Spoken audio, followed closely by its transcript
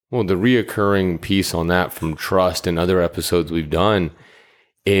Well, the reoccurring piece on that from trust and other episodes we've done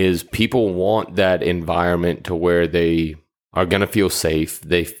is people want that environment to where they are going to feel safe.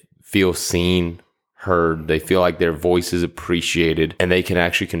 They feel seen, heard. They feel like their voice is appreciated, and they can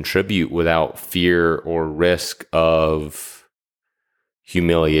actually contribute without fear or risk of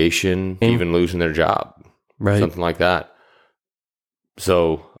humiliation, even losing their job, right? Something like that.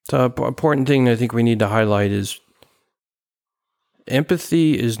 So the important thing I think we need to highlight is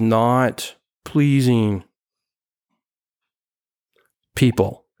empathy is not pleasing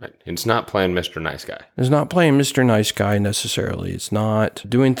people. right. It's not playing Mr. Nice Guy. It's not playing Mr. Nice Guy necessarily. It's not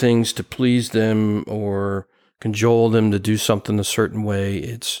doing things to please them or cajole them to do something a certain way.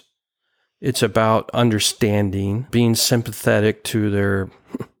 It's about understanding, being sympathetic to their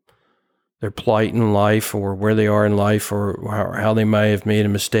plight in life or where they are in life or how they may have made a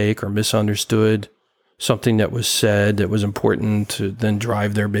mistake or misunderstood something that was said that was important to then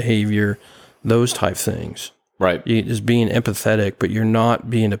drive their behavior, those type things. Right. It's being empathetic, but you're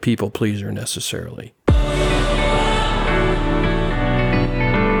not being a people pleaser necessarily.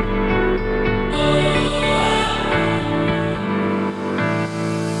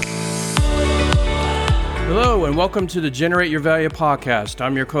 Hello, and welcome to the Generate Your Value podcast.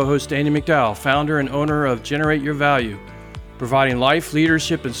 I'm your co-host, Andy McDowell, founder and owner of Generate Your Value, providing life,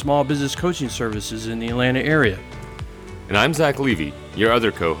 leadership, and small business coaching services in the Atlanta area. And I'm Zach Levy, your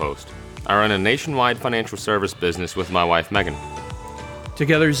other co-host. I run a nationwide financial service business with my wife, Megan.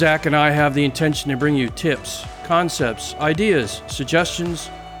 Together, Zach and I have the intention to bring you tips, concepts, ideas, suggestions,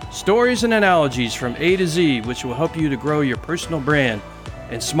 stories, and analogies from A to Z, which will help you to grow your personal brand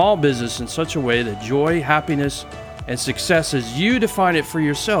and small business in such a way that joy, happiness, and success as you define it for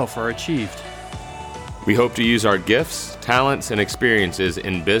yourself are achieved. We hope to use our gifts, talents, and experiences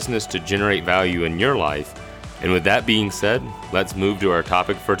in business to generate value in your life. And with that being said, let's move to our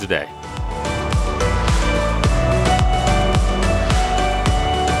topic for today.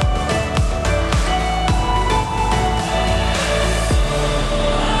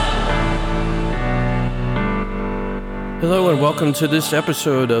 Hello and welcome to this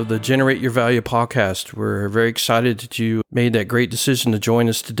episode of the Generate Your Value podcast. We're very excited that you made that great decision to join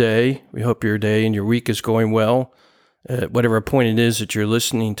us today. We hope your day and your week is going well at whatever point it is that you're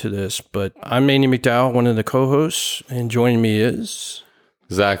listening to this. But I'm Andy McDowell, one of the co-hosts, and joining me is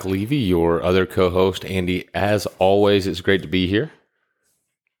Zach Levy, your other co-host. Andy, as always, it's great to be here.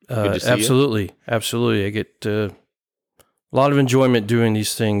 Good to see absolutely. you. Absolutely. I get a lot of enjoyment doing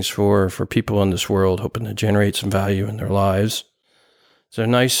these things for people in this world, hoping to generate some value in their lives. It's a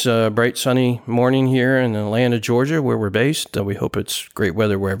nice, bright, sunny morning here in Atlanta, Georgia, where we're based. We hope it's great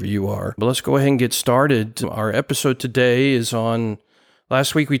weather wherever you are. But let's go ahead and get started. Our episode today is on,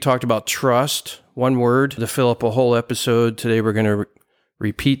 last week we talked about trust, one word, to fill up a whole episode. Today we're going to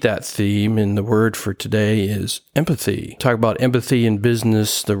repeat that theme, and the word for today is empathy. Talk about empathy in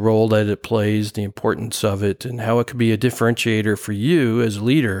business, the role that it plays, the importance of it, and how it could be a differentiator for you as a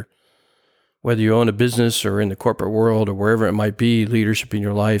leader, whether you own a business or in the corporate world or wherever it might be, leadership in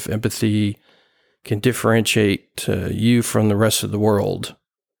your life. Empathy can differentiate you from the rest of the world,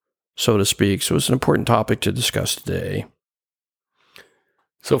 so to speak. So it's an important topic to discuss today.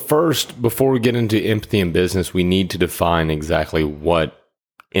 So first, before we get into empathy in business, we need to define exactly what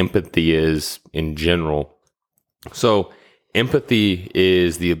empathy is in general. So empathy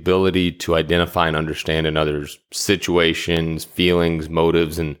is the ability to identify and understand another's situations, feelings,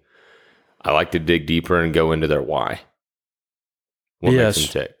 motives, and I like to dig deeper and go into their why. What makes them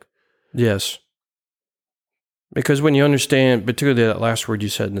tick? Yes. Because when you understand, particularly that last word you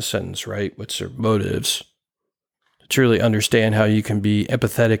said in the sentence, right? What's their motives? To truly understand how you can be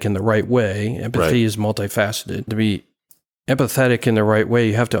empathetic in the right way. Empathy is multifaceted. To be empathetic in the right way,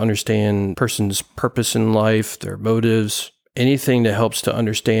 you have to understand a person's purpose in life, their motives, anything that helps to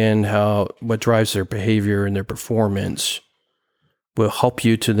understand what drives their behavior and their performance will help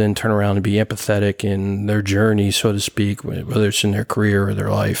you to then turn around and be empathetic in their journey, so to speak, whether it's in their career or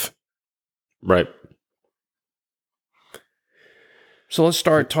their life. Right. So let's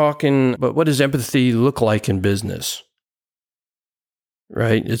start talking about what does empathy look like in business?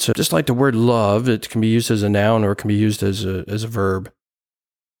 Right? It's just like the word love. It can be used as a noun or it can be used as a verb.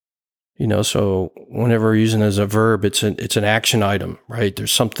 So whenever we're using it as a verb, it's an action item, right?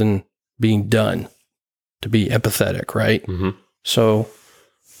 There's something being done to be empathetic, right? Mm-hmm. So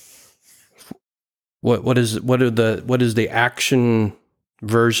what is the action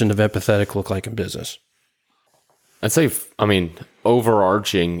version of empathetic look like in business? I'd say,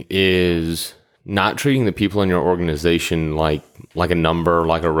 overarching is not treating the people in your organization like a number,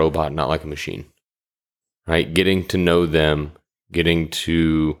 like a robot, not like a machine, right? Getting to know them, getting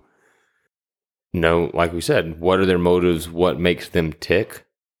to know, like we said, what are their motives, what makes them tick.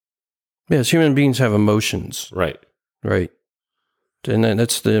 Yes, human beings have emotions. Right. Right. And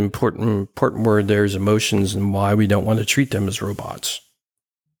that's the important word there is emotions, and why we don't want to treat them as robots.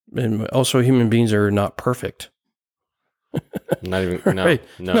 And also, human beings are not perfect. Not even, no, right.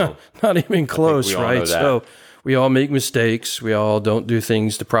 no. Not even close, right? So we all make mistakes. We all don't do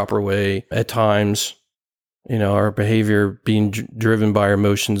things the proper way at times. Our behavior being driven by our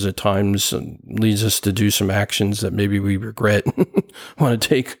emotions at times leads us to do some actions that maybe we regret, want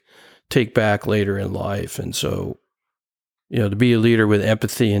to take back later in life. And so, to be a leader with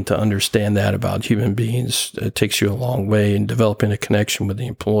empathy and to understand that about human beings, it takes you a long way in developing a connection with the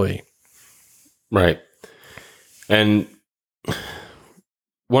employee. Right. And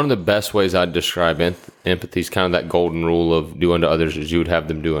one of the best ways I'd describe empathy is kind of that golden rule of do unto others as you would have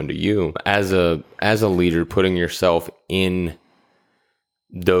them do unto you. As a leader, putting yourself in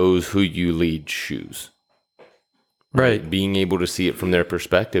those who you lead shoes. Right. Being able to see it from their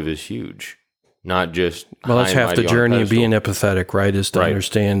perspective is huge. Not just well, that's half the journey of being empathetic, right? Is to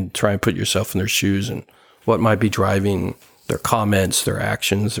understand, try and put yourself in their shoes and what might be driving their comments, their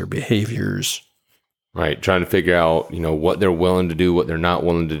actions, their behaviors. Right. Trying to figure out, what they're willing to do, what they're not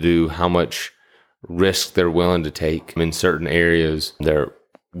willing to do, how much risk they're willing to take in certain areas, their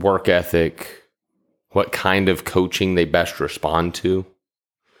work ethic, what kind of coaching they best respond to,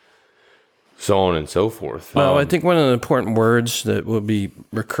 so on and so forth. Well, I think one of the important words that will be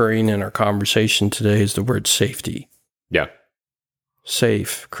recurring in our conversation today is the word safety. Yeah.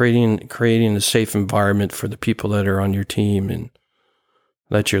 Safe, creating a safe environment for the people that are on your team and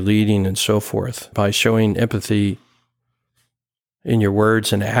that you're leading and so forth. By showing empathy in your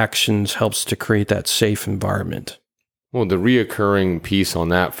words and actions helps to create that safe environment. Well, the reoccurring piece on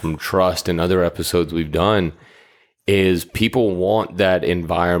that from trust and other episodes we've done is people want that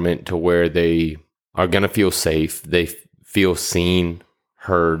environment to where they are going to feel safe. They feel seen,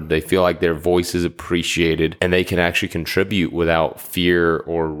 heard. They feel like their voice is appreciated and they can actually contribute without fear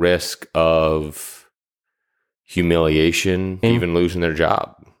or risk of humiliation, even losing their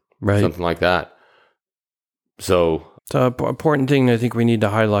job, right? Something like that. So the important thing I think we need to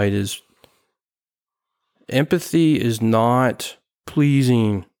highlight is empathy is not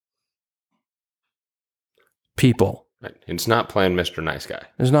pleasing people. Right. It's not playing Mr. Nice Guy.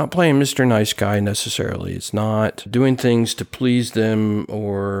 It's not playing Mr. Nice Guy necessarily. It's not doing things to please them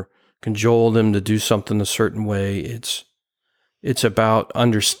or cajole them to do something a certain way. It's about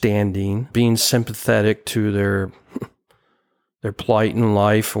understanding, being sympathetic to their plight in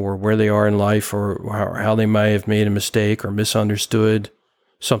life or where they are in life or how they might have made a mistake or misunderstood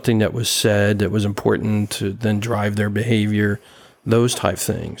something that was said that was important to then drive their behavior, those type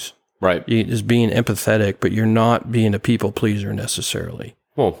things. Right. Is being empathetic, but you're not being a people pleaser necessarily.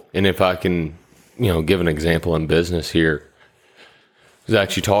 Well, and if I can, give an example in business here, I was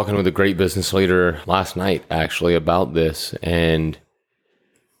actually talking with a great business leader last night actually about this, and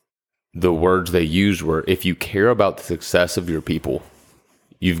the words they used were, if you care about the success of your people,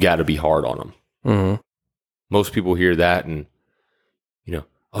 you've got to be hard on them. Mm-hmm. Most people hear that and,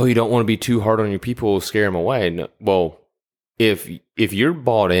 oh, you don't want to be too hard on your people, scare them away. No, well, if you're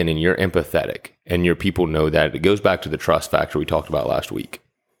bought in and you're empathetic and your people know that, it goes back to the trust factor we talked about last week,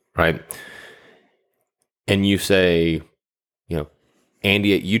 right? And you say, Andy,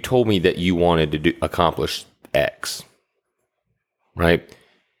 you told me that you wanted to accomplish X, right?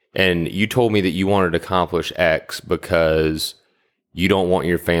 And you told me that you wanted to accomplish X because you don't want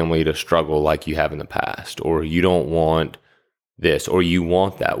your family to struggle like you have in the past, or you don't want this, or you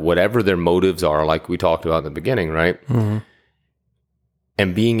want that, whatever their motives are, like we talked about in the beginning, right? Mm-hmm.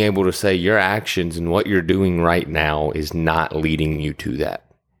 And being able to say your actions and what you're doing right now is not leading you to that,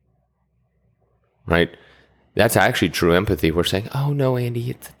 right? That's actually true empathy. We're saying, oh, no, Andy,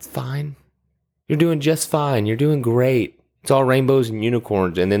 it's fine. You're doing just fine. You're doing great. It's all rainbows and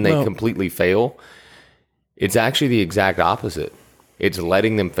unicorns. And then they completely fail. It's actually the exact opposite. It's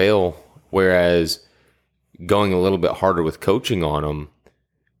letting them fail, whereas going a little bit harder with coaching on them,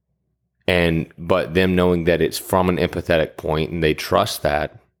 but them knowing that it's from an empathetic point and they trust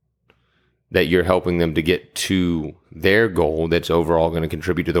that you're helping them to get to their goal that's overall going to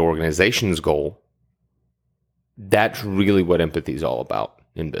contribute to the organization's goal. That's really what empathy is all about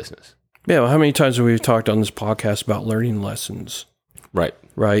in business. Yeah, well, how many times have we talked on this podcast about learning lessons? Right.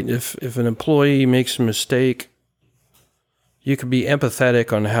 Right. If an employee makes a mistake, you could be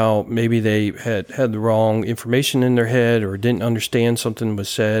empathetic on how maybe they had the wrong information in their head or didn't understand something was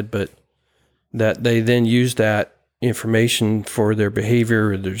said, but that they then use that information for their behavior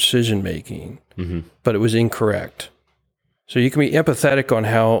or their decision making, but it was incorrect. So you can be empathetic on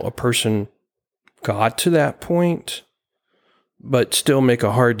how a person got to that point, but still make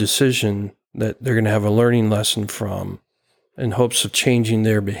a hard decision that they're going to have a learning lesson from in hopes of changing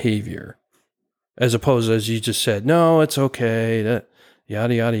their behavior. As opposed to, as you just said, no, it's okay, that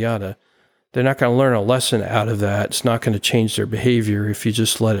yada, yada, yada. They're not going to learn a lesson out of that. It's not going to change their behavior if you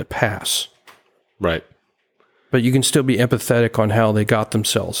just let it pass. Right. But you can still be empathetic on how they got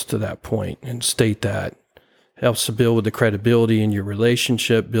themselves to that point and state that. Helps to build the credibility in your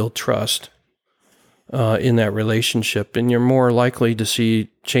relationship, build trust in that relationship, and you're more likely to see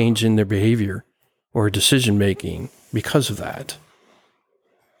change in their behavior or decision making because of that.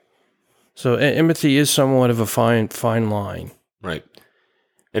 So empathy is somewhat of a fine line. Right.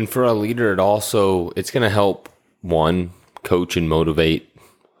 And for a leader, it's going to help, one, coach and motivate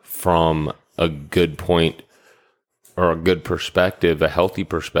from a good point or a good perspective, a healthy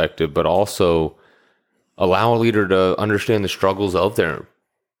perspective, but also allow a leader to understand the struggles of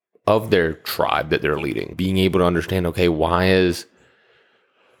their tribe that they're leading. Being able to understand, okay, why is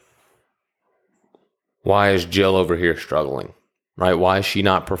Jill over here struggling? Right? Why is she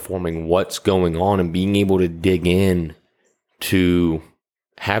not performing? What's going on? And being able to dig in to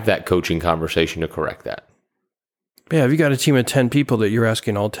have that coaching conversation to correct that. Yeah, if you got a team of 10 people that you're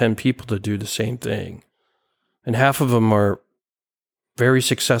asking all 10 people to do the same thing, and half of them are very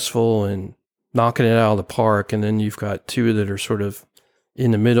successful and knocking it out of the park, and then you've got 2 that are sort of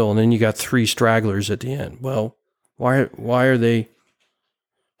in the middle, and then you got 3 stragglers at the end. Well, why are they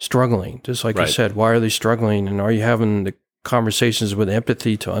struggling? Just like Right. you said, why are they struggling? And are you having the conversations with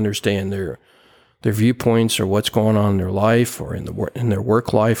empathy to understand their viewpoints or what's going on in their life or in their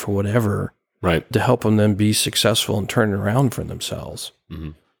work life or whatever, Right. to help them be successful and turn it around for themselves? Mm-hmm.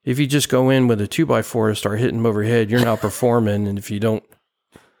 If you just go in with a 2x4 and start hitting them overhead, you're not performing. And if you don't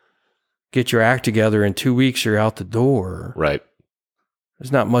get your act together in 2 weeks, you're out the door. Right.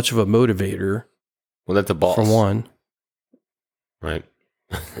 It's not much of a motivator. Well, that's a boss. For one. Right.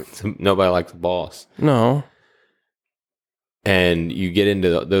 Nobody likes a boss. No. And you get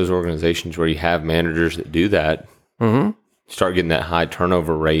into those organizations where you have managers that do that, Mm-hmm. start getting that high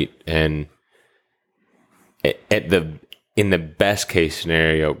turnover rate, and in the best case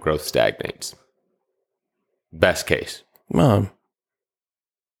scenario, growth stagnates. Best case. Well,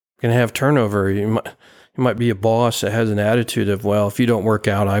 you're going to have turnover. You might be a boss that has an attitude of, well, if you don't work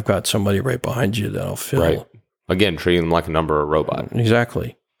out, I've got somebody right behind you that'll fill. Right. Again, treating them like a number or robot.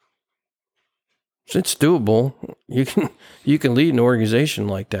 Exactly. So it's doable. You can lead an organization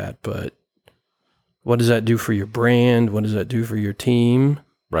like that, but what does that do for your brand? What does that do for your team?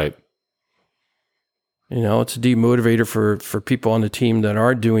 Right. It's a demotivator for people on the team that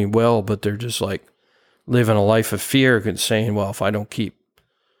are doing well, but they're just like living a life of fear and saying, well, if I don't keep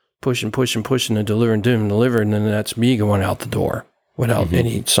pushing and delivering, then that's me going out the door without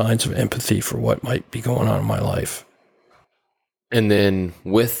any signs of empathy for what might be going on in my life. And then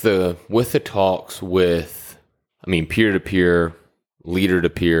with the talks peer to peer, leader to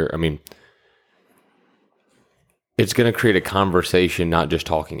peer, it's going to create a conversation, not just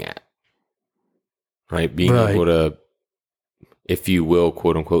talking at. Right? Being able to, if you will,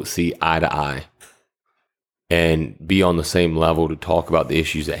 quote unquote, see eye to eye and be on the same level to talk about the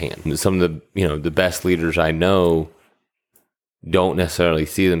issues at hand. And some of the best leaders I know don't necessarily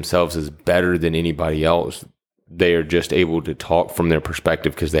see themselves as better than anybody else. They are just able to talk from their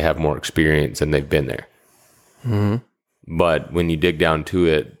perspective because they have more experience and they've been there. Mm-hmm. But when you dig down to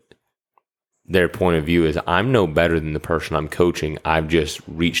it, their point of view is, I'm no better than the person I'm coaching. I've just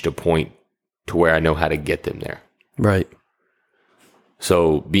reached a point to where I know how to get them there. Right.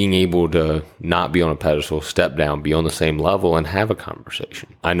 So being able to not be on a pedestal, step down, be on the same level and have a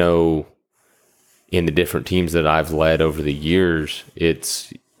conversation. I know in the different teams that I've led over the years,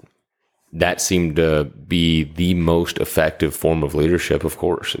 that seemed to be the most effective form of leadership. Of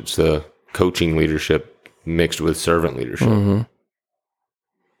course, it's the coaching leadership mixed with servant leadership. Mm-hmm.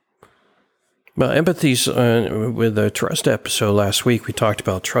 Well, empathy's with the trust episode last week, we talked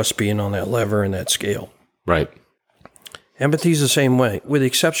about trust being on that lever and that scale. Right. Empathy's the same way, with the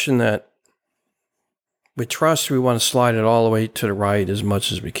exception that with trust, we want to slide it all the way to the right as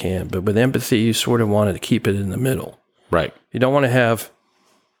much as we can. But with empathy, you sort of want to keep it in the middle. Right. You don't want to have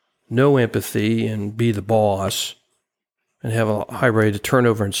no empathy and be the boss and have a high rate of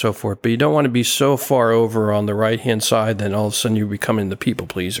turnover and so forth. But you don't want to be so far over on the right-hand side that all of a sudden you're becoming the people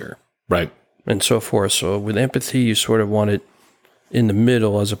pleaser. Right. And so forth. So with empathy, you sort of want it in the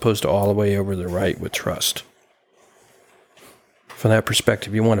middle as opposed to all the way over the right with trust. From that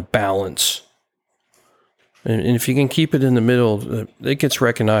perspective, you want to balance And if you can keep it in the middle, it gets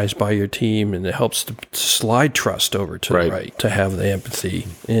recognized by your team, and it helps to slide trust over to the right, to have the empathy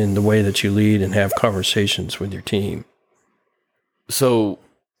in the way that you lead and have conversations with your team. So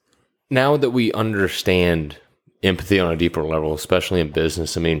now that we understand empathy on a deeper level, especially in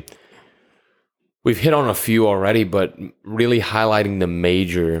business, I mean, we've hit on a few already, but really highlighting the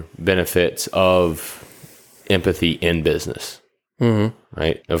major benefits of empathy in business.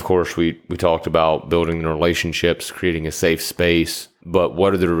 Right. Of course, we talked about building the relationships, creating a safe space, but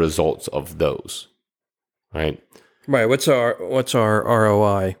what are the results of those? Right. Right. What's our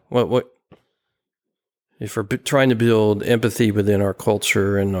ROI? What if we're trying to build empathy within our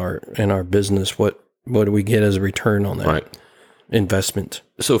culture and our business? What do we get as a return on that investment?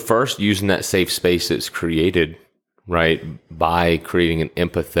 So first, using that safe space that's created, right, by creating an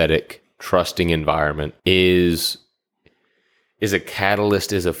empathetic, trusting environment is a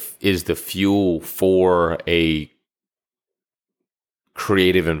catalyst, is the fuel for a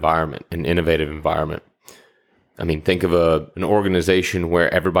creative environment, an innovative environment. I mean, think of an organization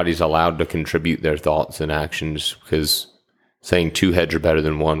where everybody's allowed to contribute their thoughts and actions, because saying 2 heads are better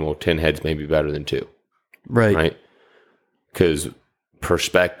than 1, well, 10 heads may be better than 2. Right? Because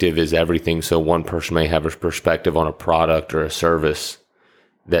perspective is everything. So one person may have a perspective on a product or a service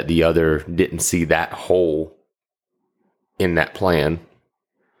that the other didn't see that whole in that plan.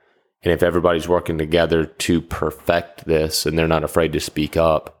 And if everybody's working together to perfect this and they're not afraid to speak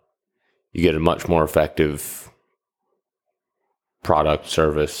up, you get a much more effective product,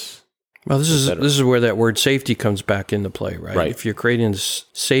 service. Well, this is where that word safety comes back into play, right? If you're creating a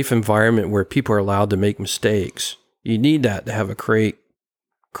safe environment where people are allowed to make mistakes, you need that to have a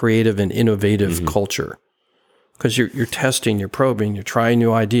creative and innovative culture, because you're testing, you're probing, you're trying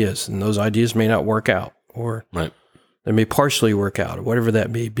new ideas, and those ideas may not work out, or they may partially work out, or whatever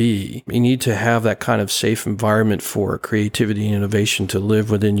that may be. You need to have that kind of safe environment for creativity and innovation to live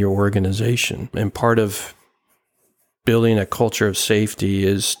within your organization. And part of building a culture of safety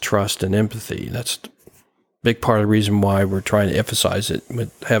is trust and empathy. That's a big part of the reason why we're trying to emphasize it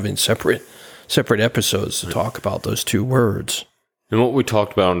with having separate episodes to talk about those two words. And what we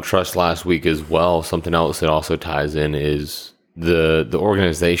talked about on trust last week as well, something else that also ties in is the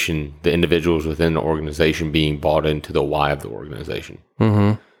organization, the individuals within the organization being bought into the why of the organization.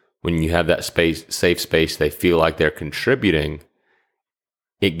 When you have that safe space, they feel like they're contributing.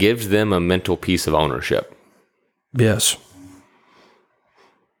 It gives them a mental piece of ownership. Yes.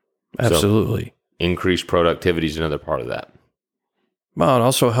 Absolutely. So increased productivity is another part of that. Well, it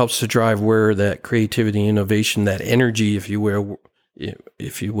also helps to drive where that creativity, innovation, that energy, if you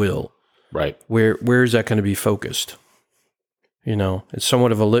will, right? Where is that going to be focused? You know, it's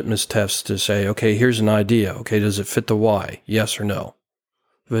somewhat of a litmus test to say, okay, here's an idea. Okay, does it fit the why? Yes or no?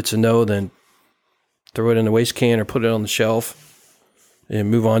 If it's a no, then throw it in the waste can or put it on the shelf and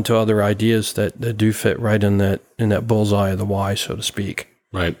move on to other ideas that do fit right in that bullseye of the why, so to speak.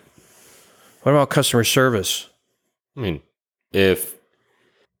 Right. What about customer service? I mean, if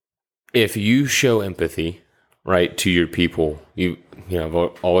you show empathy, right, to your people, you know,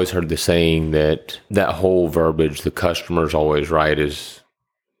 I've always heard the saying that whole verbiage, the customer's always right, is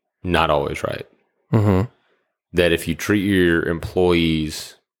not always right. That if you treat your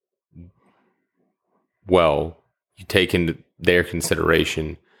employees well, you take into their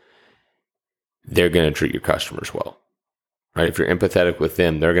consideration, they're going to treat your customers well, right? If you're empathetic with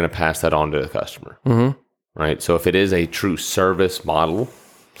them, they're going to pass that on to the customer, right? So if it is a true service model,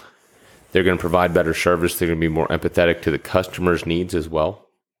 they're going to provide better service. They're going to be more empathetic to the customer's needs as well.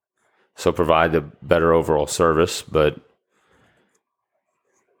 So provide the better overall service. But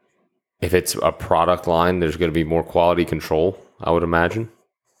if it's a product line, there's going to be more quality control, I would imagine.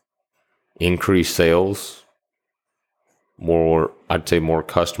 Increased sales, I'd say more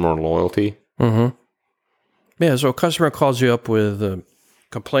customer loyalty. Yeah, so a customer calls you up with a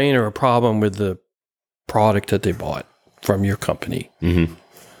complaint or a problem with the product that they bought from your company.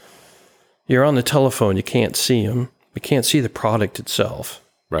 You're on the telephone, you can't see them. You can't see the product itself.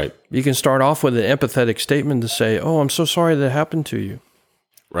 Right. You can start off with an empathetic statement to say, oh, I'm so sorry that happened to you.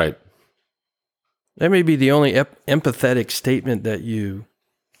 Right. That may be the only empathetic statement that you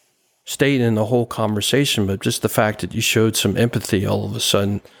state in the whole conversation, but just the fact that you showed some empathy, all of a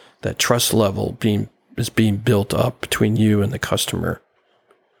sudden, that trust level is being built up between you and the customer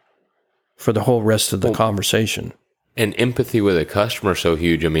for the whole rest of the conversation. And empathy with a customer is so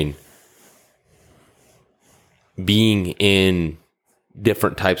huge. I mean, being in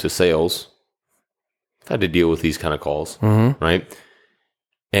different types of sales, I've had to deal with these kind of calls, right?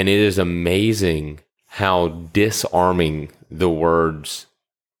 And it is amazing how disarming the words,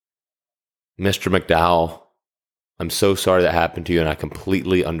 Mr. McDowell, I'm so sorry that happened to you, and I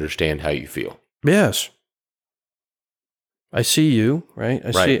completely understand how you feel. Yes. I see you, right?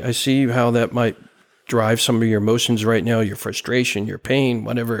 Right. I see how that might drive some of your emotions right now, your frustration, your pain,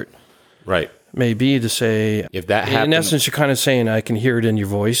 whatever it Right. may be, to say, If that in happened, essence, you're kind of saying, I can hear it in your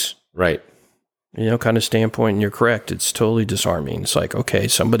voice, right. kind of standpoint, and you're correct. It's totally disarming. It's like, okay,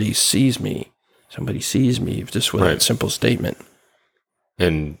 somebody sees me. Somebody sees me just with that simple statement.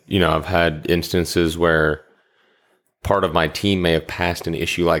 And, I've had instances where part of my team may have passed an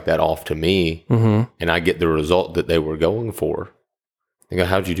issue like that off to me, and I get the result that they were going for. They go,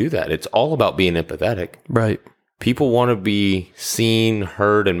 how'd you do that? It's all about being empathetic. Right. People want to be seen,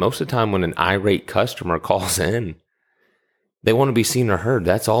 heard, and most of the time when an irate customer calls in, they want to be seen or heard.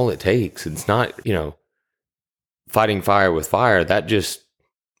 That's all it takes. It's not, fighting fire with fire. That just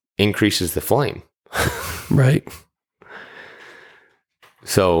increases the flame. Right.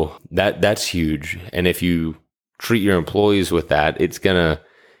 So that's huge. And if you treat your employees with that, it's going to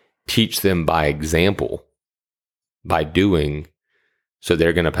teach them by example, by doing, so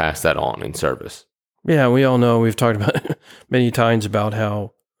they're going to pass that on in service. Yeah, we all know, we've talked about it many times about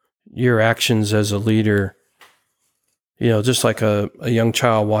how your actions as a leader, just like a young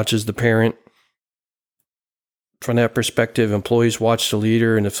child watches the parent. From that perspective, employees watch the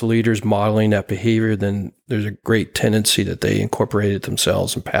leader, and if the leader's modeling that behavior, then there's a great tendency that they incorporate it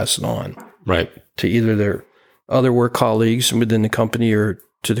themselves and pass it on. Right. To either their other work colleagues within the company or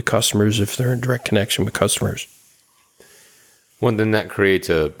to the customers if they're in direct connection with customers. Well, then that creates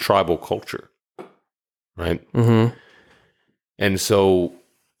a tribal culture, right? Mm-hmm. And so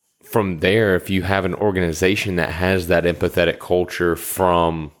from there, if you have an organization that has that empathetic culture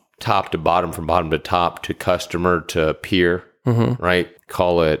from top to bottom, from bottom to top, to customer to peer, right?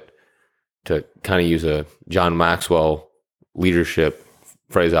 Call it, to kind of use a John Maxwell leadership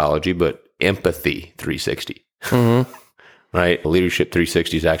phraseology, but empathy 360, right? Leadership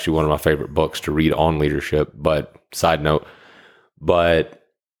 360 is actually one of my favorite books to read on leadership, but side note, but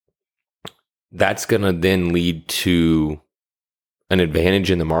that's going to then lead to an advantage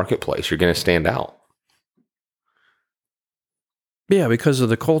in the marketplace. You're going to stand out. Yeah, because of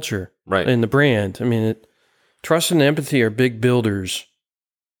the culture, right, and the brand. I mean, trust and empathy are big builders,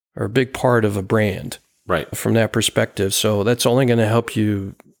 are a big part of a brand, right? From that perspective. So that's only going to help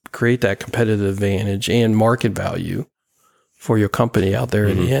you create that competitive advantage and market value for your company out there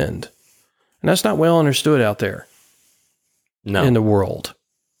in the end. And that's not well understood out there in the world.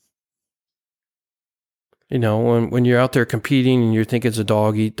 When you're out there competing and you think it's a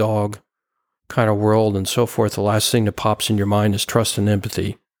dog eat dog kind of world and so forth, the last thing that pops in your mind is trust and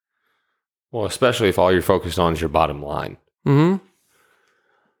empathy. Well, especially if all you're focused on is your bottom line. Mm-hmm.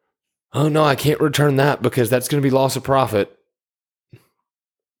 Oh, no, I can't return that because that's going to be loss of profit.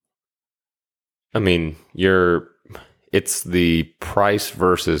 I mean, it's the price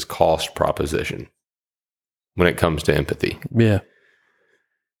versus cost proposition when it comes to empathy. Yeah.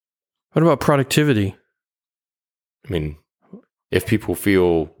 What about productivity? I mean, if people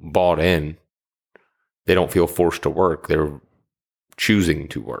feel bought in, they don't feel forced to work. They're choosing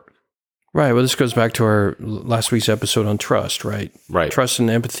to work. Right. Well, this goes back to our last week's episode on trust, right? Right. Trust and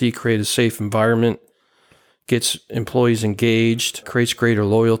empathy create a safe environment, gets employees engaged, creates greater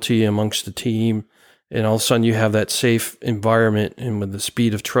loyalty amongst the team. And all of a sudden you have that safe environment, and with the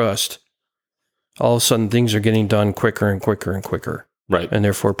speed of trust, all of a sudden things are getting done quicker and quicker and quicker. Right. And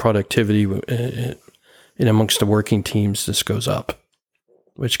therefore productivity in amongst the working teams, this goes up,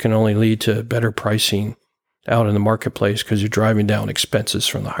 which can only lead to better pricing out in the marketplace because you're driving down expenses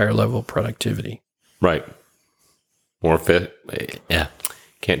from the higher level of productivity. Right. More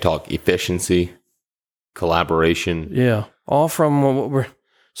can't talk efficiency, collaboration. Yeah. All from what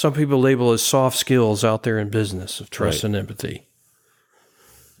some people label as soft skills out there in business of trust and empathy.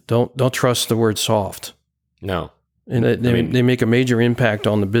 Don't trust the word soft. No. And they make a major impact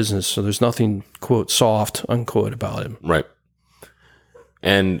on the business. So there's nothing, quote, soft, unquote, about him. Right.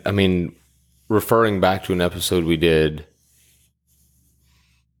 And I mean, referring back to an episode we did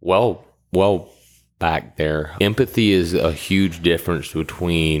well back there, empathy is a huge difference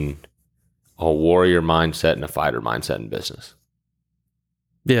between a warrior mindset and a fighter mindset in business.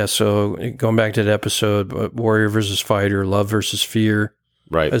 Yeah. So going back to that episode, warrior versus fighter, love versus fear.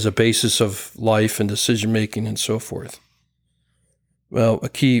 Right. As a basis of life and decision-making and so forth. Well, a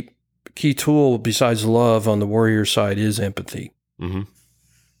key tool besides love on the warrior side is empathy. Mm-hmm.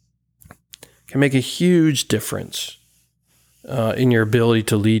 Can make a huge difference in your ability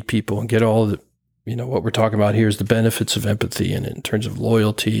to lead people and get all the, what we're talking about here is the benefits of empathy, and in terms of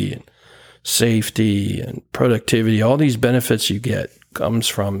loyalty and safety and productivity, all these benefits you get comes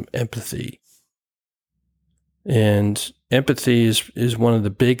from empathy. And empathy is one of the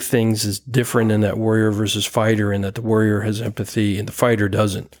big things is different in that warrior versus fighter, in that the warrior has empathy and the fighter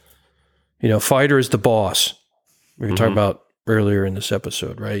doesn't. Fighter is the boss. We were talking about earlier in this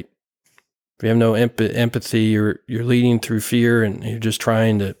episode, right? If you have no empathy, you're leading through fear and you're just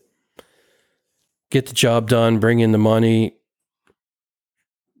trying to get the job done, bring in the money,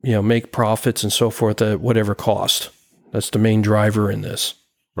 make profits and so forth at whatever cost. That's the main driver in this.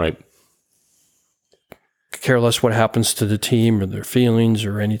 Right. Care less what happens to the team or their feelings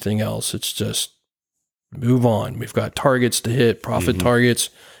or anything else. It's just move on. We've got targets to hit, profit targets,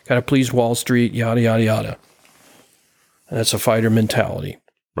 got to please Wall Street, yada, yada, yada. And that's a fighter mentality.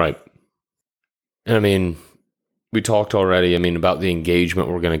 Right. And I mean, we talked already, about the engagement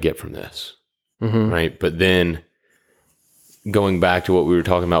we're going to get from this. Right. But then going back to what we were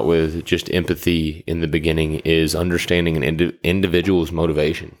talking about with just empathy in the beginning is understanding an individual's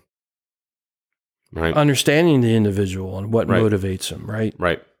motivation. Right. Understanding the individual and what motivates them, right?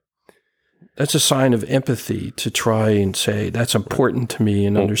 Right. That's a sign of empathy to try and say, that's important to me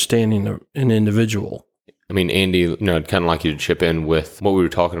in understanding an individual. Andy, I'd kind of like you to chip in with what we were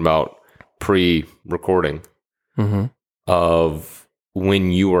talking about pre-recording of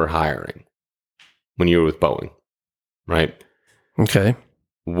when you were hiring, when you were with Boeing, right? Okay.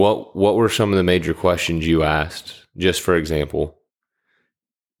 What were some of the major questions you asked, just for example,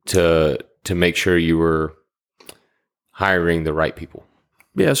 to make sure you were hiring the right people?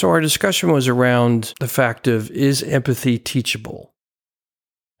 Yeah, so our discussion was around the fact of, is empathy teachable?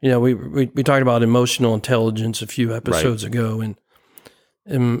 We talked about emotional intelligence a few episodes ago, and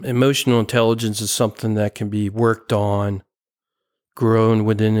emotional intelligence is something that can be worked on, grown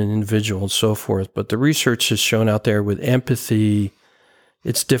within an individual and so forth. But the research has shown out there with empathy,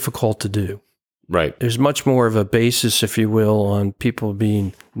 it's difficult to do. Right. There's much more of a basis, if you will, on people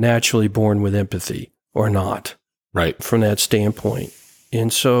being naturally born with empathy or not. Right. From that standpoint.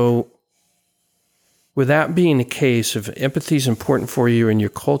 And so with that being the case, if empathy is important for you in your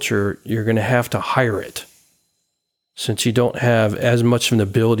culture, you're going to have to hire it, since you don't have as much of an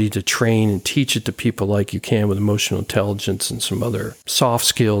ability to train and teach it to people like you can with emotional intelligence and some other soft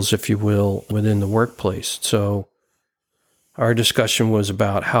skills, if you will, within the workplace. So our discussion was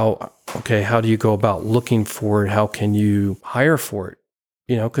about how do you go about looking for it? How can you hire for it?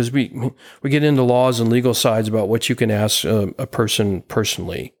 Because we get into laws and legal sides about what you can ask a person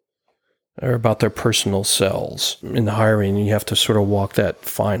personally or about their personal selves in the hiring. And you have to sort of walk that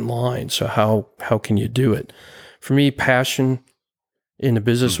fine line. So how can you do it? For me, passion in the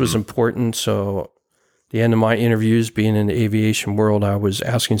business was important. So the end of my interviews, being in the aviation world, I was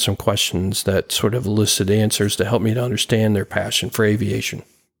asking some questions that sort of elicit answers to help me to understand their passion for aviation.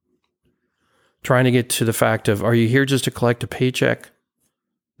 Trying to get to the fact of, are you here just to collect a paycheck?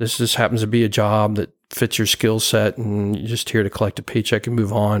 This just happens to be a job that fits your skill set and you're just here to collect a paycheck and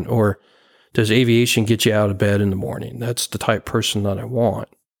move on? Or does aviation get you out of bed in the morning? That's the type of person that I want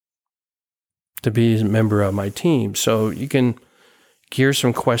to be a member of my team. So you can gear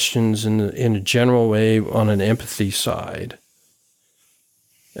some questions in a general way on an empathy side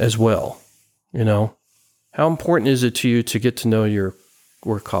as well. How important is it to you to get to know your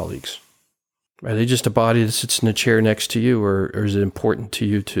work colleagues? Are they just a body that sits in a chair next to you, or is it important to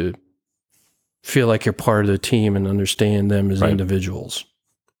you to feel like you're part of the team and understand them as individuals?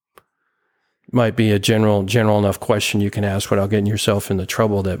 Might be a general enough question you can ask without getting yourself into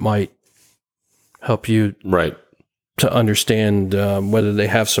trouble that might help you to understand whether they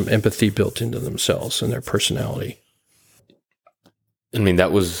have some empathy built into themselves and their personality.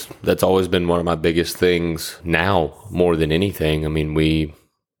 That's always been one of my biggest things now, more than anything.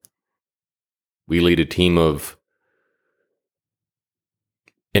 We lead a team of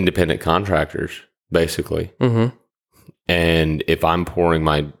independent contractors, basically. And if I'm pouring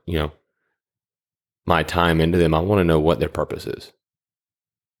my time into them, I want to know what their purpose is.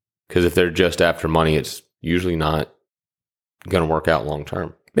 Because if they're just after money, it's usually not going to work out long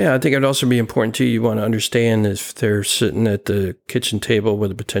term. Yeah, I think it'd also be important too. You want to understand if they're sitting at the kitchen table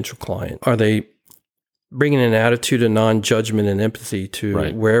with a potential client. Are they bringing an attitude of non-judgment and empathy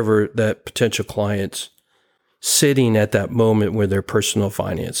to wherever that potential client's sitting at that moment with their personal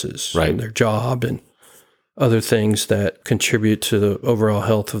finances and their job and other things that contribute to the overall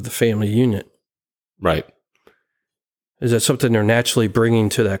health of the family unit? Right. Is that something they're naturally bringing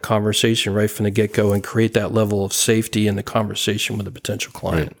to that conversation right from the get-go and create that level of safety in the conversation with a potential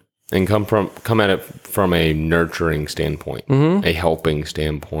client? And come at it from a nurturing standpoint, a helping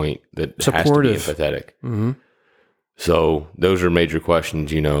standpoint that supportive. Has to be empathetic. So those are major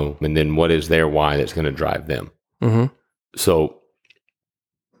questions, and then what is their why that's going to drive them? So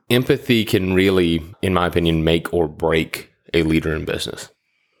empathy can really, in my opinion, make or break a leader in business.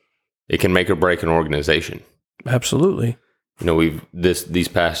 It can make or break an organization. Absolutely. You know, we've this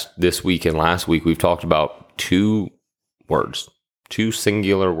week and last week, we've talked about two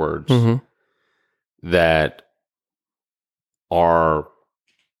singular words that are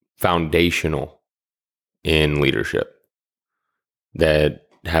foundational in leadership, that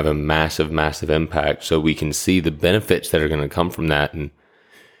have a massive, massive impact. So we can see the benefits that are going to come from that. And,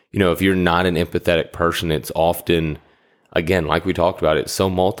 you know, if you're not an empathetic person, it's often, again, like we talked about, it's so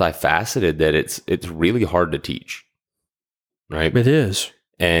multifaceted that it's really hard to teach. Right? It is.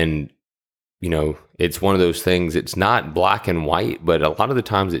 And, you know, it's one of those things, it's not black and white, but a lot of the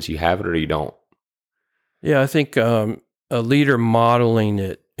times it's you have it or you don't. Yeah, I think a leader modeling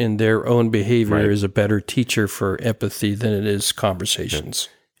it in their own behavior is a better teacher for empathy than it is conversations.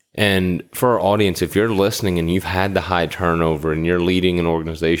 Yeah. And for our audience, if you're listening and you've had the high turnover and you're leading an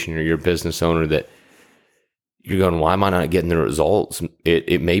organization or you're a business owner that you're going, why am I not getting the results?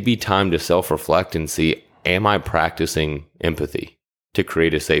 It may be time to self-reflect and see, am I practicing empathy to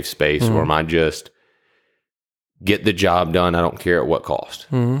create a safe space, or am I just get the job done? I don't care at what cost.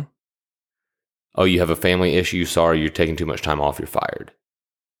 Mm-hmm. Oh, you have a family issue. Sorry, you're taking too much time off. You're fired.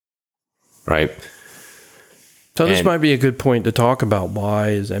 Right. So this might be a good point to talk about. Why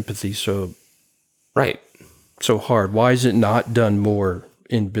is empathy so hard? Why is it not done more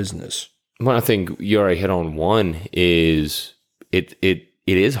in business? Well, I think you already hit on one is it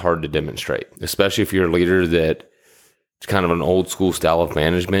is hard to demonstrate, especially if you're a leader that it's kind of an old school style of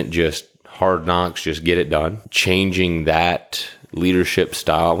management, just hard knocks, just get it done. Changing that leadership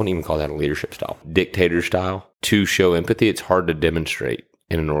style, I wouldn't even call that a leadership style, dictator style, to show empathy, it's hard to demonstrate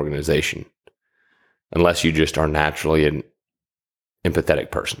in an organization unless you just are naturally an empathetic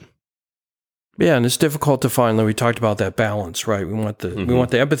person. Yeah, and it's difficult to find. Like we talked about that balance, right? We want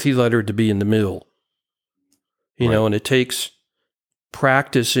the empathy letter to be in the middle, you know, and it takes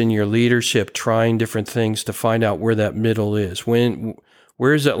practice in your leadership, trying different things to find out where that middle is.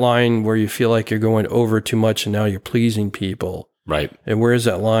 Where's that line where you feel like you're going over too much and now you're pleasing people? Right. And where's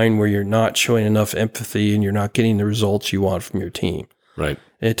that line where you're not showing enough empathy and you're not getting the results you want from your team? Right.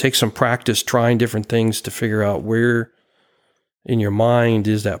 And it takes some practice trying different things to figure out where in your mind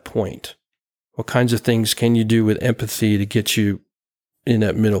is that point. What kinds of things can you do with empathy to get you in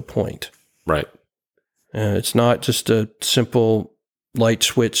that middle point? Right. And it's not just a simple light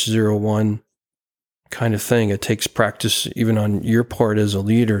switch 0-1 kind of thing. It takes practice even on your part as a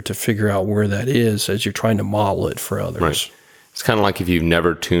leader to figure out where that is as you're trying to model it for others. Right. It's kind of like if you've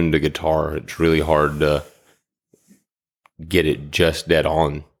never tuned a guitar, it's really hard to get it just dead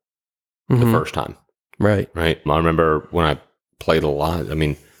on the first time. Right. Right. I remember when I played a lot, I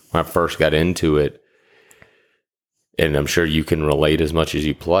mean, when I first got into it, and I'm sure you can relate as much as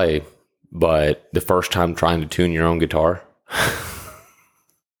you play, but the first time trying to tune your own guitar,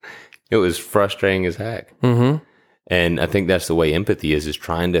 it was frustrating as heck. Mm-hmm. And I think that's the way empathy is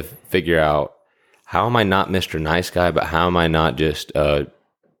trying to figure out, how am I not Mr. Nice Guy, but how am I not just a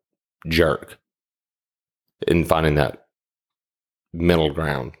jerk? And finding that middle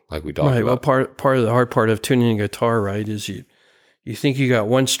ground, like we talked about. Well, part of the hard part of tuning a guitar, right, is you think you got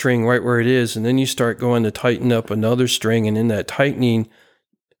one string right where it is, and then you start going to tighten up another string, and in that tightening,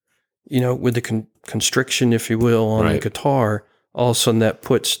 you know, with the constriction, if you will, on the guitar, all of a sudden that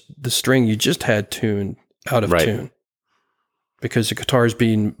puts the string you just had tuned out of tune, because the guitar is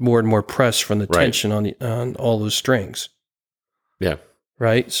being more and more pressed from the tension on all those strings. Yeah.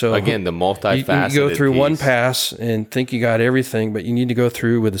 Right. So again, the multifaceted. You go through one pass and think you got everything, but you need to go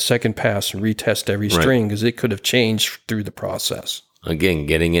through with a second pass and retest every string, because it could have changed through the process. Again,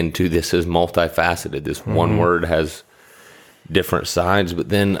 getting into this is multifaceted. This one word has different sides. But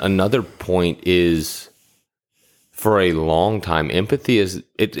then another point is, for a long time, empathy is,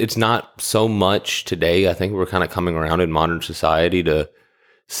 it's not so much today. I think we're kind of coming around in modern society to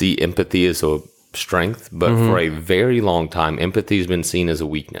see empathy as a strength, but for a very long time, empathy has been seen as a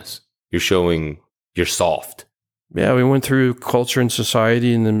weakness. You're soft. Yeah, we went through culture and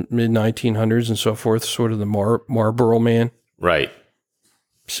society in the mid-1900s and so forth, sort of the Marlboro man. Right.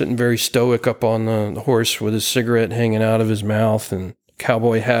 Sitting very stoic up on the horse with his cigarette hanging out of his mouth and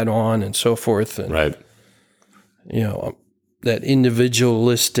cowboy hat on and so forth. And, you know, that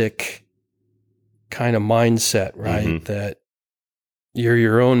individualistic kind of mindset, right? That you're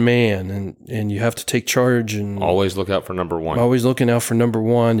your own man and you have to take charge and always look out for number one. Always looking out for number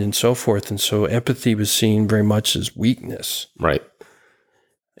one and so forth. And so empathy was seen very much as weakness. Right.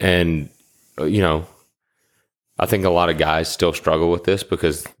 And, you know, I think a lot of guys still struggle with this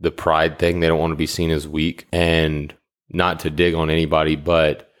because the pride thing, they don't want to be seen as weak. And not to dig on anybody,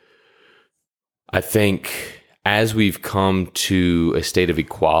 but I think as we've come to a state of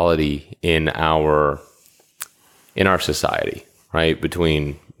equality in our society, right,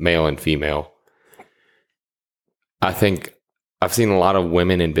 between male and female, I think I've seen a lot of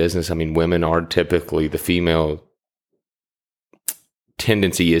women in business. I mean, women are typically, the female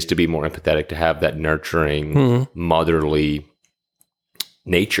tendency is to be more empathetic, to have that nurturing, motherly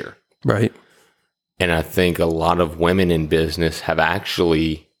nature. Right. And I think a lot of women in business have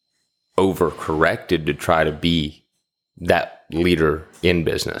actually overcorrected to try to be that leader in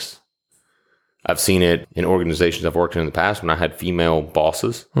business. I've seen it in organizations I've worked in the past when I had female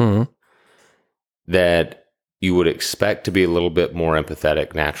bosses that you would expect to be a little bit more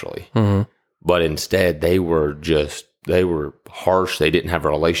empathetic naturally. But instead they were harsh. They didn't have a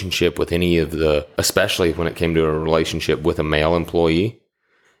relationship with any of especially when it came to a relationship with a male employee.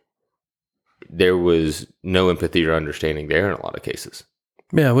 There was no empathy or understanding there in a lot of cases.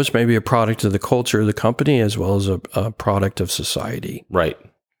 Yeah, it was maybe a product of the culture of the company as well as a product of society. Right.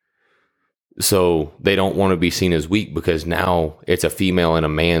 So they don't want to be seen as weak because now it's a female in a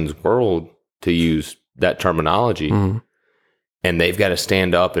man's world, to use that terminology, and they've got to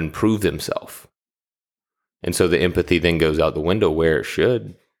stand up and prove themselves. And so the empathy then goes out the window where it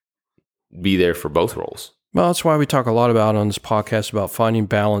should be there for both roles. Well, that's why we talk a lot about on this podcast about finding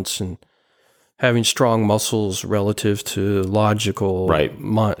balance and having strong muscles relative to logical, right?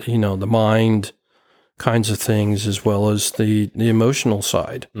 The mind kinds of things, as well as the emotional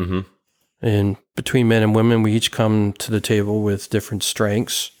side. And between men and women, we each come to the table with different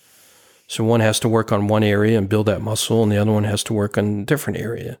strengths. So one has to work on one area and build that muscle, and the other one has to work on a different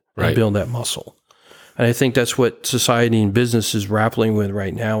area and build that muscle. And I think that's what society and business is grappling with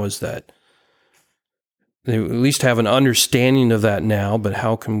right now, is that they at least have an understanding of that now, but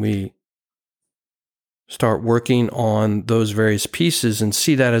how can we start working on those various pieces and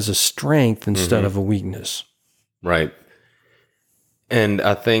see that as a strength instead of a weakness? Right. And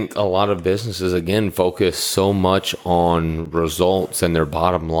I think a lot of businesses, again, focus so much on results and their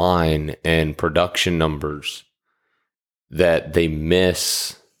bottom line and production numbers that they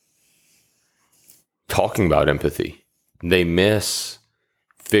miss talking about empathy. They miss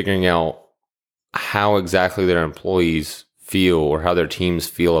figuring out how exactly their employees feel or how their teams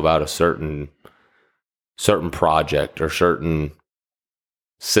feel about a certain project or certain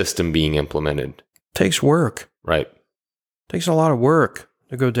system being implemented. Takes work. Right. Takes a lot of work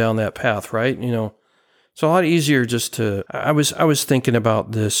to go down that path, right? It's a lot easier just to, I was thinking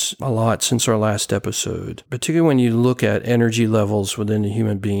about this a lot since our last episode, particularly when you look at energy levels within a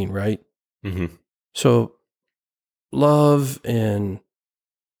human being, right? So love and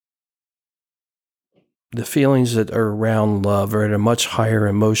the feelings that are around love are at a much higher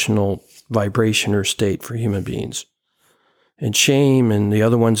emotional vibration or state for human beings. And shame and the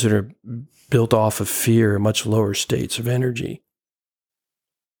other ones that are built off of fear are much lower states of energy.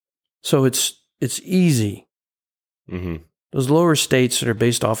 So it's easy. Those lower states that are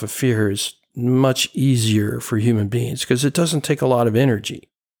based off of fear is much easier for human beings because it doesn't take a lot of energy.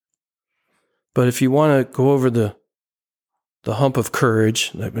 But if you want to go over the hump of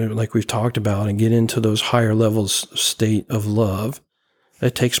courage, like we've talked about, and get into those higher levels of state of love,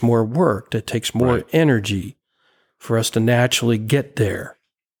 that takes more work, that takes more energy for us to naturally get there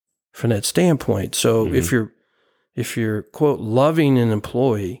from that standpoint. So if you're quote loving an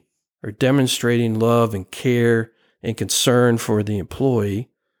employee or demonstrating love and care and concern for the employee,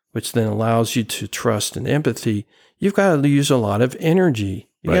 which then allows you to trust and empathy, you've got to use a lot of energy.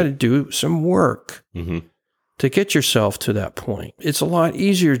 You got to do some work to get yourself to that point. It's a lot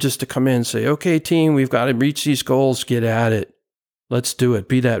easier just to come in and say, okay, team, we've got to reach these goals, get at it. Let's do it.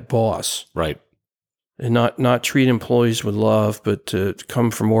 Be that boss. Right. And not treat employees with love, but to come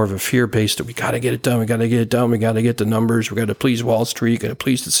from more of a fear-based that we got to get it done, we got to get it done, we got to get the numbers, we got to please Wall Street, got to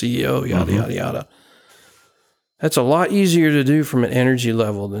please the CEO, yada, yada, yada. That's a lot easier to do from an energy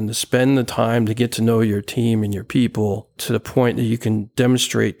level than to spend the time to get to know your team and your people to the point that you can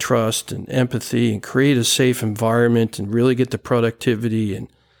demonstrate trust and empathy and create a safe environment and really get the productivity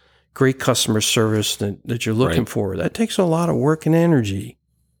and great customer service that you're looking for. That takes a lot of work and energy.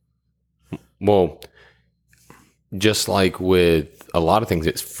 Well, just like with a lot of things,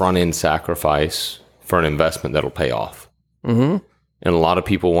 it's front-end sacrifice for an investment that'll pay off. And a lot of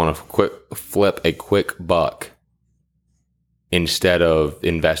people want to flip a quick buck instead of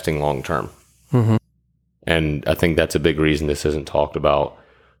investing long-term. And I think that's a big reason this isn't talked about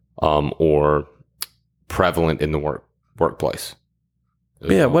or prevalent in the workplace.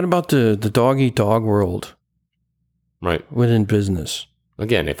 Yeah, what about the dog-eat-dog world? Right. Within business.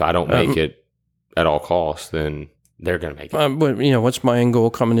 Again, if I don't make it at all costs, then they're going to make it. But what's my end goal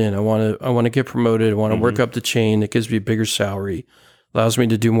coming in? I want to get promoted. I want to work up the chain. It gives me a bigger salary, allows me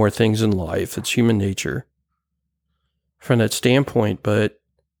to do more things in life. It's human nature from that standpoint. But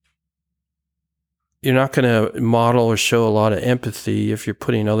you're not going to model or show a lot of empathy if you're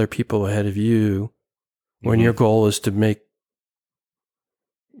putting other people ahead of you when your goal is to make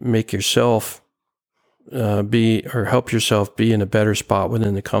yourself help yourself be in a better spot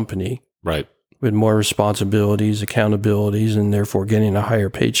within the company. Right. With more responsibilities, accountabilities, and therefore getting a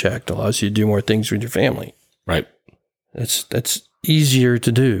higher paycheck that allows you to do more things with your family. Right. That's easier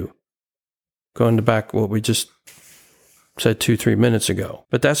to do. Going to back what we just said 2-3 minutes ago.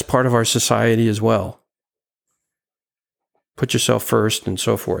 But that's part of our society as well. Put yourself first and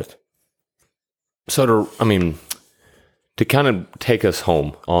so forth. So to kind of take us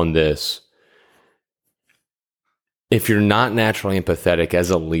home on this, if you're not naturally empathetic as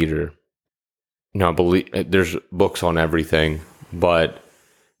a leader, I believe there's books on everything, but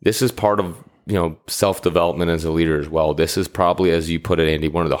this is part of, self-development as a leader as well. This is probably, as you put it, Andy,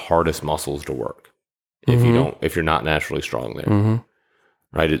 one of the hardest muscles to work if you're not naturally strong there.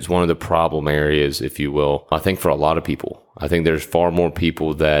 Right? It's one of the problem areas, if you will. I think for a lot of people, I think there's far more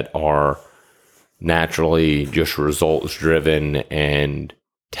people that are naturally just results driven and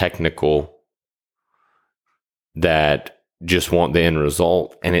technical that just want the end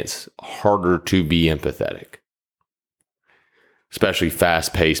result, and it's harder to be empathetic. Especially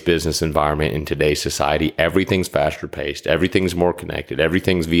fast-paced business environment in today's society. Everything's faster paced, everything's more connected,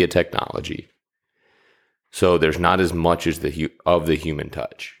 everything's via technology. So there's not as much as the human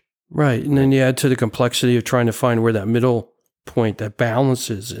touch. Right. And then you add to the complexity of trying to find where that middle point, that balance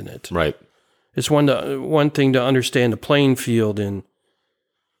is in it. Right. It's one thing to understand the playing field and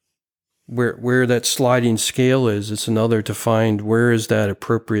where that sliding scale is. It's another to find where is that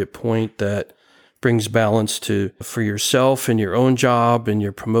appropriate point that brings balance for yourself and your own job and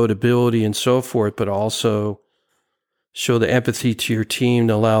your promotability and so forth, but also show the empathy to your team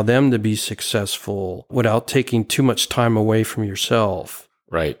to allow them to be successful without taking too much time away from yourself.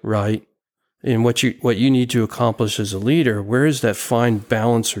 Right. Right. And what you need to accomplish as a leader, where is that fine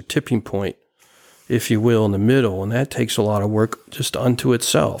balance or tipping point, if you will, in the middle? And that takes a lot of work just unto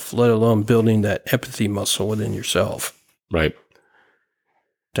itself, let alone building that empathy muscle within yourself. Right.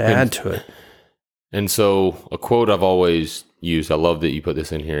 To add to it. And so a quote I've always used, I love that you put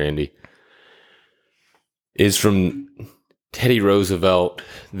this in here, Andy, is from Teddy Roosevelt,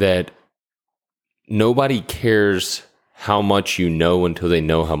 that nobody cares how much you know until they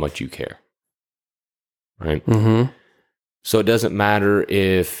know how much you care. Right? Mm-hmm. So it doesn't matter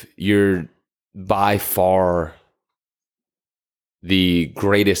if you're by far the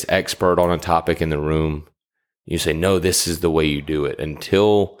greatest expert on a topic in the room. You say, no, this is the way you do it.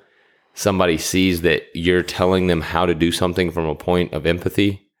 Until somebody sees that you're telling them how to do something from a point of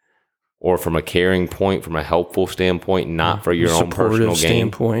empathy or from a caring point, from a helpful standpoint, not for your own personal gain.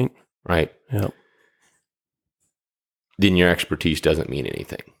 Standpoint. Right. Yep. Then your expertise doesn't mean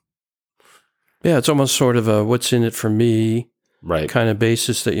anything. Yeah, it's almost sort of a what's in it for me right kind of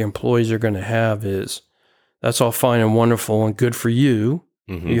basis that your employees are going to have. Is that's all fine and wonderful and good for you.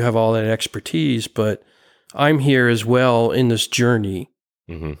 Mm-hmm. You have all that expertise, but I'm here as well in this journey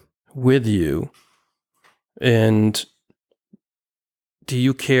with you. And do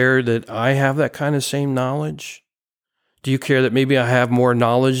you care that I have that kind of same knowledge? Do you care that maybe I have more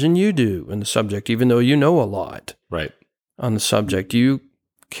knowledge than you do in the subject, even though you know a lot on the subject? Do you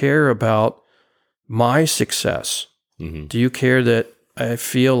care about my success? Mm-hmm. Do you care that I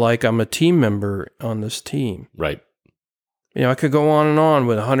feel like I'm a team member on this team? Right. I could go on and on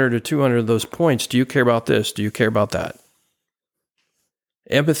with 100 or 200 of those points. Do you care about this? Do you care about that?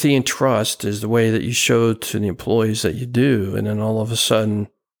 Empathy and trust is the way that you show to the employees that you do. And then all of a sudden,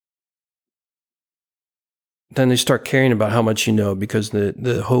 then they start caring about how much you know, because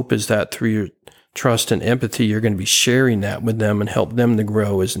the hope is that through your trust and empathy, you're going to be sharing that with them and help them to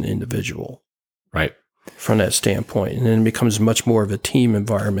grow as an individual. Right. From that standpoint. And then it becomes much more of a team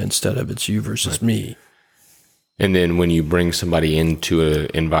environment instead of it's you versus me. And then when you bring somebody into an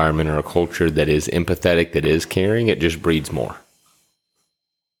environment or a culture that is empathetic, that is caring, it just breeds more.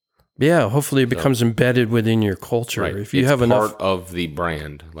 Yeah, hopefully it becomes embedded within your culture. Right. If you it's have part of the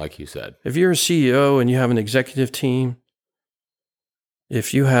brand, like you said. If you're a CEO and you have an executive team,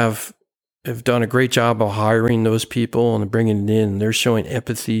 if you have done a great job of hiring those people and bringing it in, and they're showing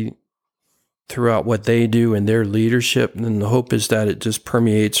empathy throughout what they do and their leadership, and then the hope is that it just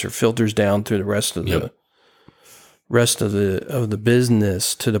permeates or filters down through the rest of the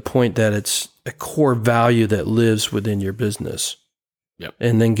business to the point that it's a core value that lives within your business. Yep.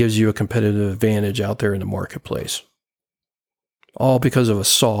 And then gives you a competitive advantage out there in the marketplace. all because of a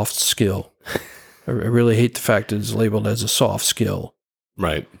soft skill. I really hate the fact that it's labeled as a soft skill.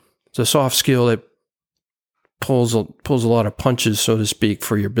 Right. It's a soft skill that pulls a lot of punches, so to speak,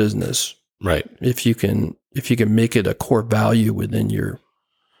 for your business. Right. If you can make it a core value within your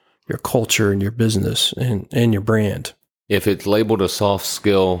culture and your business and your brand. If it's labeled a soft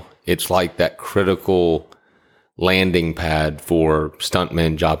skill, it's like that critical landing pad for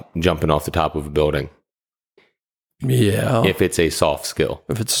stuntmen jumping off the top of a building. Yeah. If it's a soft skill.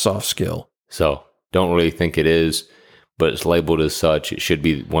 If it's a soft skill. So don't really think it is, but it's labeled as such. It should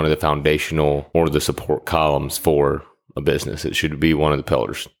be one of the foundational or the support columns for a business. It should be one of the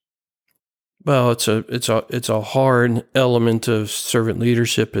pillars. Well, it's a hard element of servant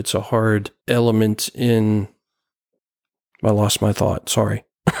leadership. It's a hard element in. I lost my thought. Sorry.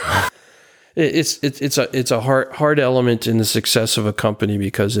 It's a hard element in the success of a company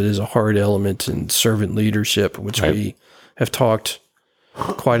because it is a hard element in servant leadership, which we have talked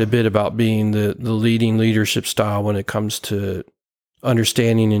quite a bit about being the leading leadership style when it comes to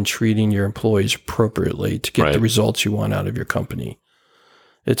understanding and treating your employees appropriately to get the results you want out of your company.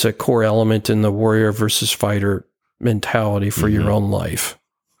 It's a core element in the warrior versus fighter mentality for your own life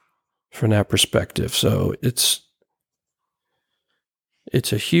from that perspective. So it's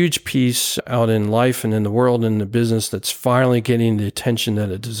a huge piece out in life and in the world and in the business that's finally getting the attention that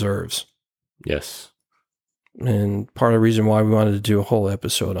it deserves. Yes. And part of the reason why we wanted to do a whole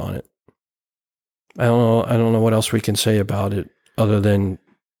episode on it. I don't know what else we can say about it other than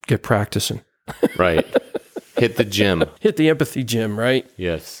get practicing. Right. Hit the gym. Hit the empathy gym, right?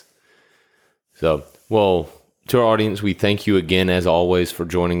 Yes. So, well, to our audience, we thank you again, as always, for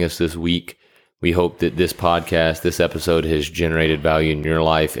joining us this week. We hope that this podcast, this episode has generated value in your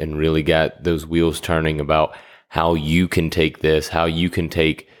life and really got those wheels turning about how you can take this, how you can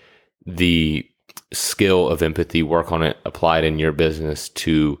take the skill of empathy, work on it, apply it in your business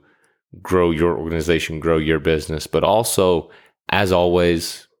to grow your organization, grow your business. But also, as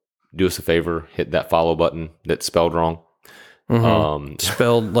always, do us a favor, hit that follow button that's spelled wrong.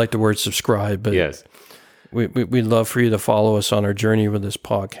 Spelled like the word subscribe, but yes. We'd love for you to follow us on our journey with this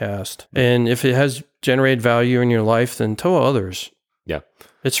podcast. And if it has generated value in your life, then tell others. Yeah.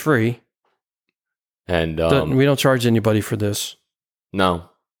 It's free. And we don't charge anybody for this. No.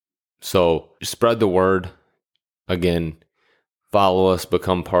 So spread the word. Again, follow us,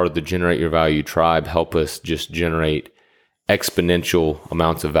 become part of the Generate Your Value tribe. Help us just generate exponential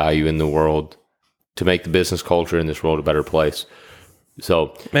amounts of value in the world to make the business culture in this world a better place.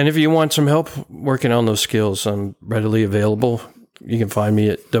 So, and if you want some help working on those skills, I'm readily available. You can find me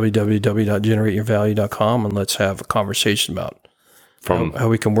at www.generateyourvalue.com and let's have a conversation about how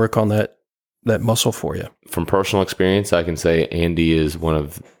we can work on that muscle for you. From personal experience, I can say Andy is one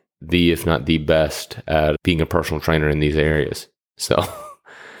of the, if not the best at being a personal trainer in these areas. So,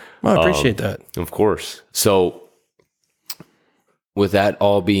 well, I appreciate that. Of course. So, with that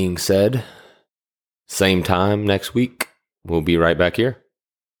all being said, same time next week. We'll be right back here.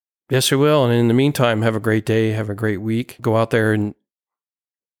 Yes, we will. And in the meantime, have a great day. Have a great week. Go out there and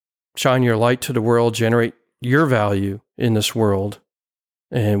shine your light to the world. Generate your value in this world.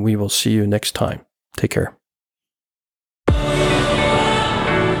 And we will see you next time. Take care.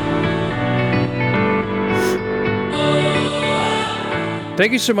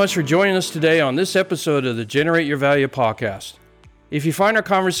 Thank you so much for joining us today on this episode of the Generate Your Value podcast. If you find our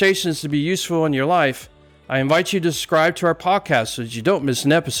conversations to be useful in your life, I invite you to subscribe to our podcast so that you don't miss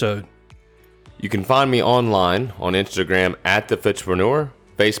an episode. You can find me online on Instagram at The Fitchpreneur,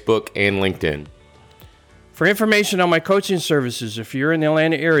 Facebook, and LinkedIn. For information on my coaching services, if you're in the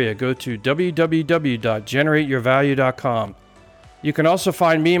Atlanta area, go to www.generateyourvalue.com. You can also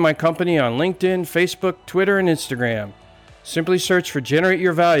find me and my company on LinkedIn, Facebook, Twitter, and Instagram. Simply search for Generate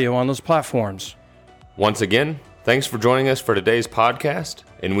Your Value on those platforms. Once again, thanks for joining us for today's podcast,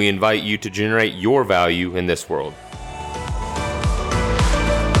 and we invite you to generate your value in this world.